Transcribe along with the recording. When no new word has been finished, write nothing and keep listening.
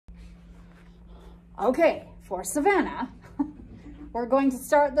Okay, for Savannah, we're going to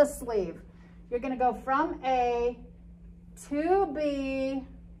start the sleeve. You're going to go from A to B,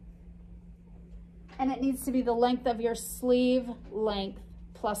 and it needs to be the length of your sleeve length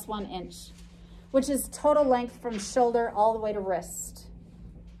plus 1 inch, which is total length from shoulder all the way to wrist.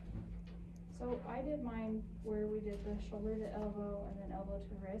 So I did mine where we did the shoulder to elbow and then elbow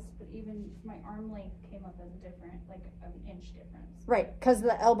to wrist, but even my arm length came up as a different, like an inch difference. Right, because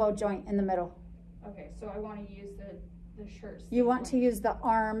the elbow joint in the middle. Okay, so I want to use the shirt. You want to use the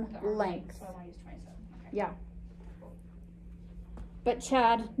arm length. So I want to use 27. Okay. Yeah. But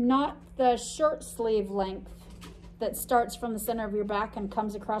Chad, not the short sleeve length that starts from the center of your back and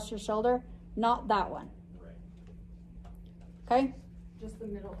comes across your shoulder. Not that one. Right. Okay? Just the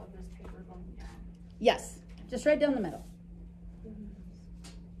middle of this paper going down. Yes, just right down the middle.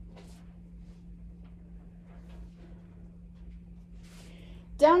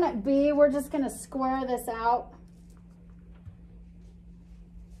 Down at B, we're just going to square this out.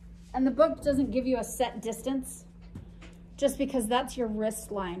 And the book doesn't give you a set distance, just because that's your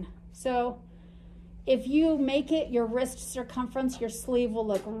wrist line. So if you make it your wrist circumference, your sleeve will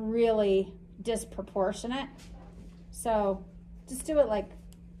look really disproportionate. So just do it like,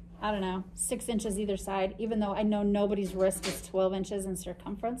 I don't know, 6 inches either side, even though I know nobody's wrist is 12 inches in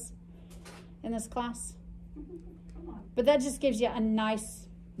circumference in this class. But that just gives you a nice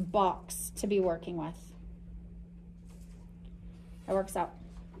box to be working with. It works out.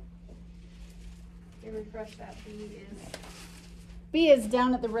 Okay, refresh that. B is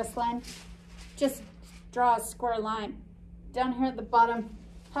down at the wrist line. Just draw a square line. Down here at the bottom,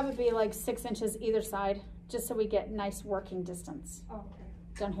 have it be like 6 inches either side, just so we get nice working distance. Oh, okay.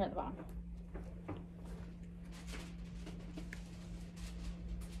 Down here at the bottom.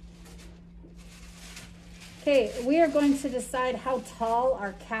 Okay, we are going to decide how tall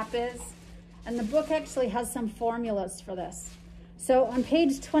our cap is, and the book actually has some formulas for this. So on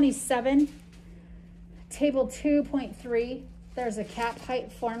page 27, table 2.3, there's a cap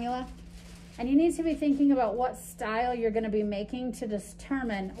height formula, and you need to be thinking about what style you're going to be making to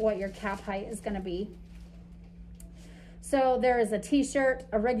determine what your cap height is going to be. So there is a t-shirt,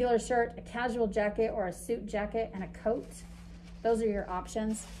 a regular shirt, a casual jacket, or a suit jacket, and a coat. Those are your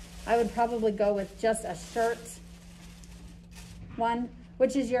options. I would probably go with just a shirt one,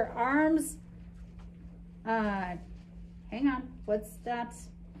 which is your arms. Hang on, what's that?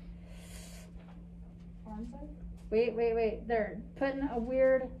 Arm size? Wait. They're putting a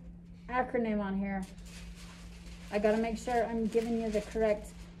weird acronym on here. I gotta make sure I'm giving you the correct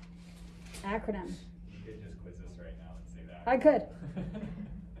acronym. You could just quiz us right now and say that. I could.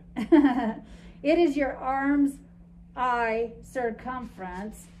 It is your arms, eye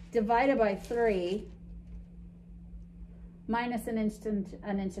circumference divided by 3 minus an inch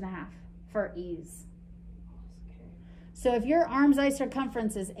and a half for ease. Okay. So if your arm's eye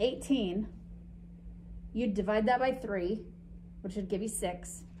circumference is 18, you'd divide that by 3, which would give you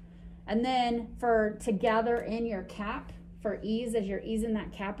 6. And then to gather in your cap for ease, as you're easing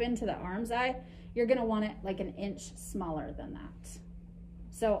that cap into the arm's eye, you're gonna want it like an inch smaller than that.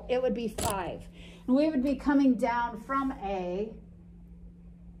 So it would be 5. And we would be coming down from A.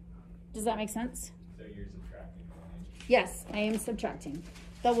 Does that make sense? So you're subtracting 1 inch? Yes, I am subtracting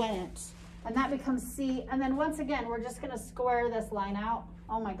the 1 inch. And that becomes C. And then once again, we're just gonna square this line out.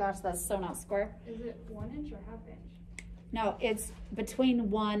 Oh my gosh, that's so not square. Is it 1 inch or ½ inch? No, it's between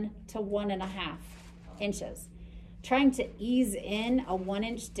 1 to 1.5 inches. Trying to ease in a 1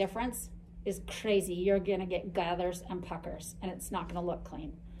 inch difference is crazy. You're gonna get gathers and puckers, and it's not gonna look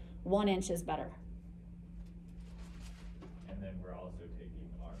clean. 1 inch is better. And then we're also taking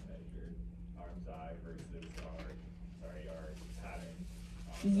our measured arm's eye versus our pattern.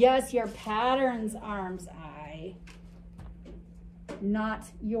 Yes, your pattern's arm's eye, not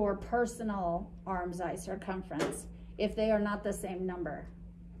your personal arm's eye circumference, if they are not the same number.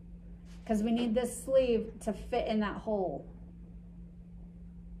 Because we need this sleeve to fit in that hole.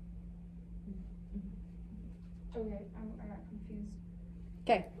 Okay, I got confused.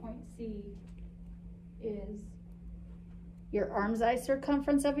 Okay. Point C is Your arm's eye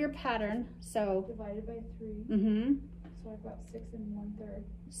circumference of your pattern, so. divided by 3. Mm-hmm. So I've got 6 1/3.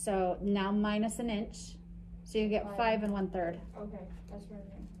 So now minus an inch. So you get 5 1/3. Okay, that's where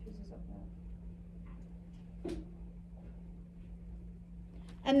everything confuses up that.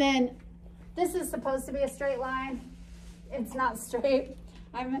 And then this is supposed to be a straight line. It's not straight.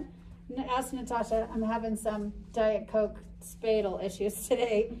 I'm asked Natasha, I'm having some Diet Coke spadal issues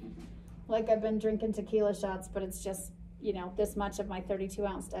today. Like I've been drinking tequila shots, but it's just, you know, this much of my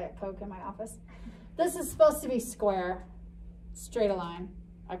 32-ounce Diet Coke in my office. This is supposed to be square, straight a line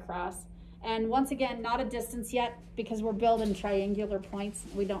across. And once again, not a distance yet because we're building triangular points.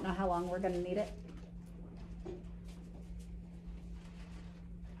 We don't know how long we're gonna need it.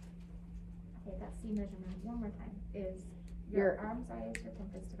 Okay, that C measurement one more time is Your your arm size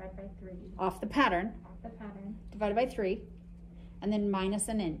circumference divided by 3 off the pattern, off the pattern. divided by 3, and then minus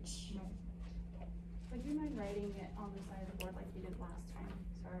an inch. Would you mind writing it on the side of the board like you did last time?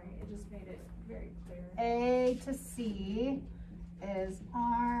 Sorry, it just made it very clear. A to C is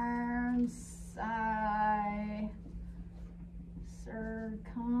arm side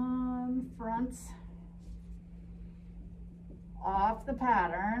circumference off the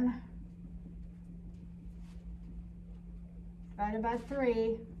pattern divided by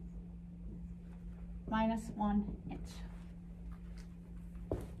 3 minus 1 inch.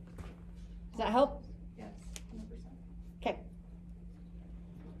 Does that help? Yes, 100%. Okay.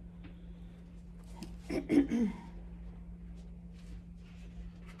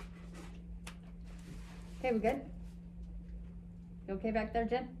 Okay, we good? You okay back there,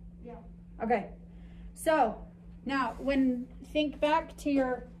 Jen? Yeah. Okay. So now think back to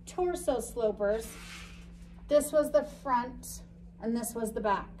your torso slopers. This was the front and this was the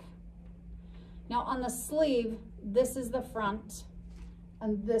back. Now on the sleeve, this is the front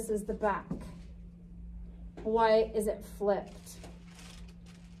and this is the back. Why is it flipped?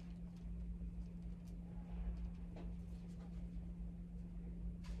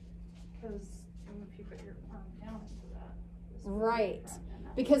 Because if you put your arm down into that. this would be Right. front and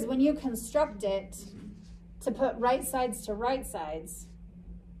that Because would when be- you construct it to put right sides to right sides,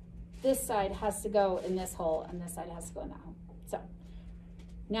 this side has to go in this hole and this side has to go in that hole. So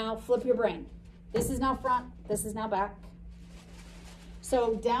now flip your brain. This is now front, this is now back.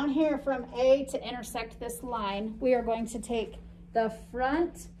 So down here from A to intersect this line, we are going to take the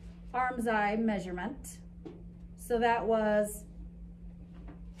front arm's eye measurement. So that was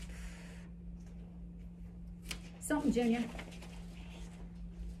something junior.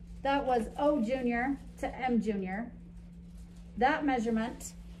 That was O junior to M junior. That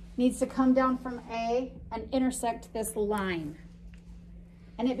measurement needs to come down from A and intersect this line.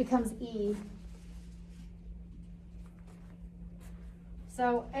 And it becomes E.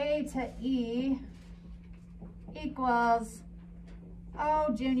 So A to E equals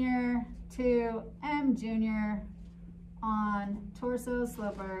O junior to M junior on torso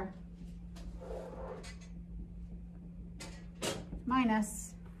sloper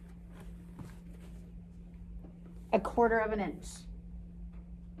minus 1/4 of an inch.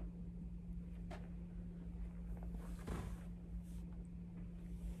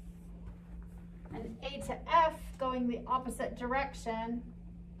 And A to F going the opposite direction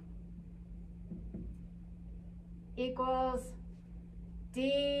equals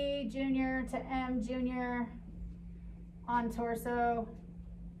D junior to M junior on torso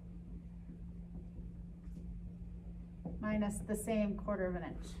minus the same 1/4 of an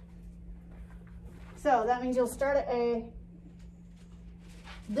inch. So that means you'll start at A.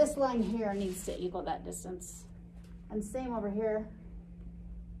 This line here needs to equal that distance. And same over here.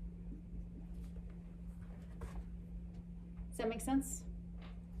 Does that make sense?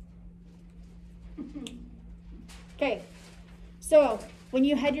 Okay, so when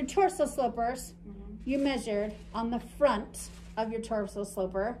you had your torso slopers, you measured on the front of your torso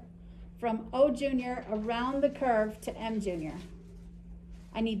sloper from O junior around the curve to M junior.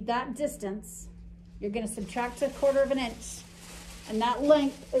 I need that distance. You're gonna subtract 1/4 of an inch, and that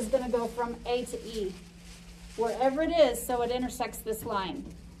length is gonna go from A to E, wherever it is, so it intersects this line.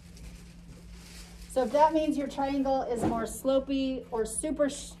 So if that means your triangle is more slopey or super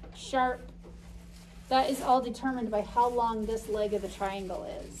sharp, that is all determined by how long this leg of the triangle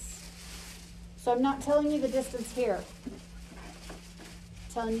is. So I'm not telling you the distance here.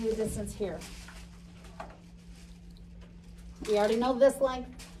 I'm telling you the distance here. We already know this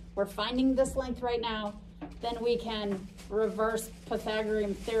length. We're finding this length right now. Then we can reverse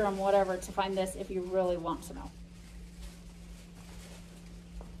Pythagorean theorem, whatever, to find this if you really want to know.